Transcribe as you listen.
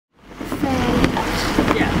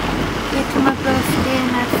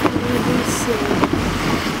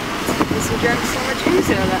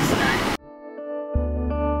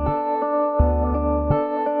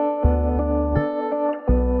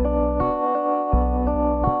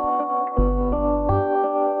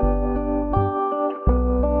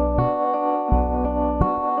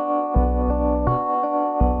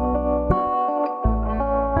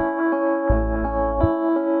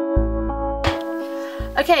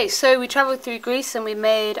Okay, so we travelled through Greece and we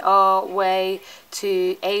made our way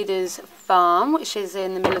to Ada's farm, which is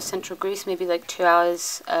in the middle of central Greece, maybe like 2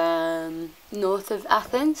 hours north of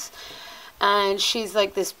Athens. And she's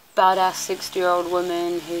like this badass 60-year-old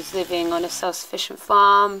woman who's living on a self-sufficient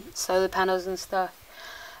farm, solar panels and stuff.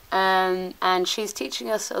 And she's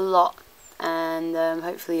teaching us a lot, and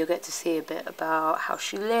hopefully you'll get to see a bit about how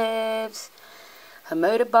she lives, her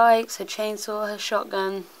motorbikes, her chainsaw, her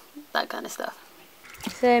shotgun, that kind of stuff.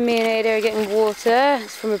 So me and Ada are getting water.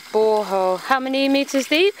 It's from a borehole. How many meters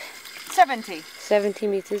deep? 70. 70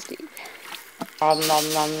 meters deep. Nom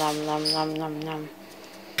nom nom nom nom nom nom nom.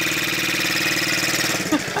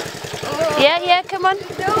 Yeah, come on.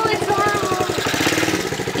 No, it's horrible.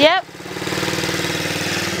 Yep.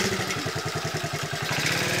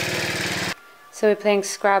 So we're playing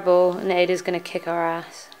Scrabble and Ada's gonna kick our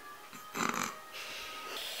ass.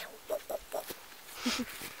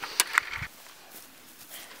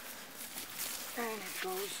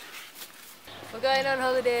 We're going on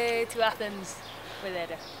holiday to Athens with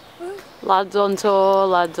Ada. Lads on tour,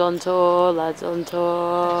 lads on tour, lads on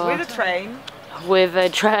tour. With a train. With a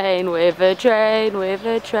train, with a train, with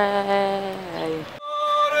a train.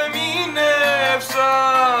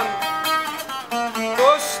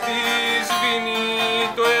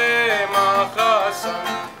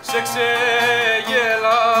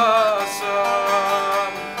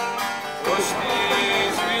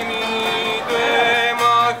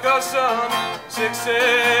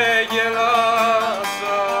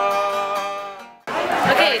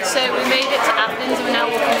 Okay, so we made it to Athens and we're now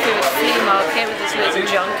walking through a flea market with this loads of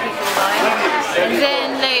junk you can buy. And then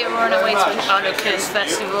later we're on our way to an anarchist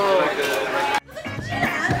festival.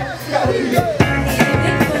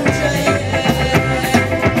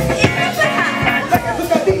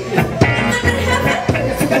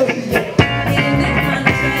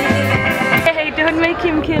 Hey, don't make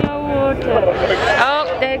him kill our water.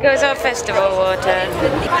 Oh, there goes our festival water.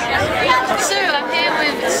 So I'm here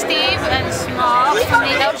with Steve and Smart from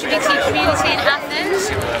the LGBT community in Athens.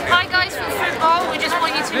 Hi guys from football, we just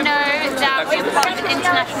want you to know that we're part of an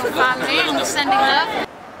international family and we're sending love.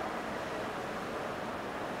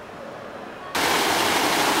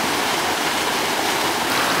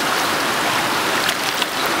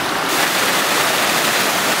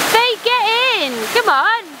 Faye, get in! Come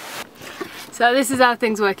on! So this is how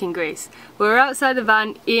things work in Greece. We're outside the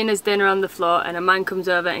van eating his dinner on the floor and a man comes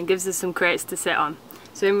over and gives us some crates to sit on.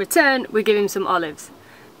 So in return we give him some olives.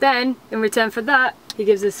 Then in return for that he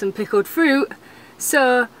gives us some pickled fruit,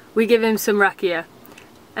 so we give him some rakia.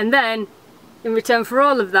 And then in return for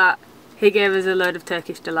all of that he gave us a load of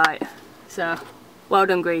Turkish delight. So well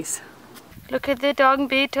done Greece. Look at the dung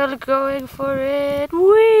beetle going for it.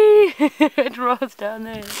 Whee! It rolls down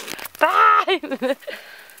there. Bye!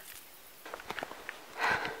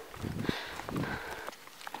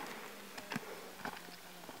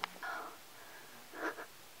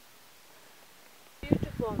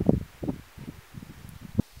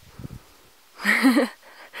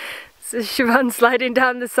 So Siobhan sliding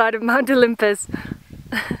down the side of Mount Olympus.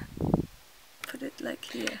 Put it like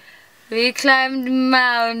here. We climbed the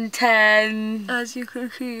mountain. As you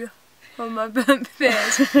can see on my burnt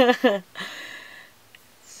face.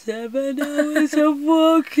 7 hours of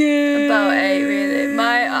walking. About 8 really.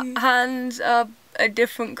 My hands are a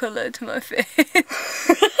different colour to my face.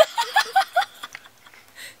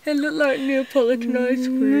 It looked like Neapolitan ice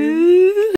cream.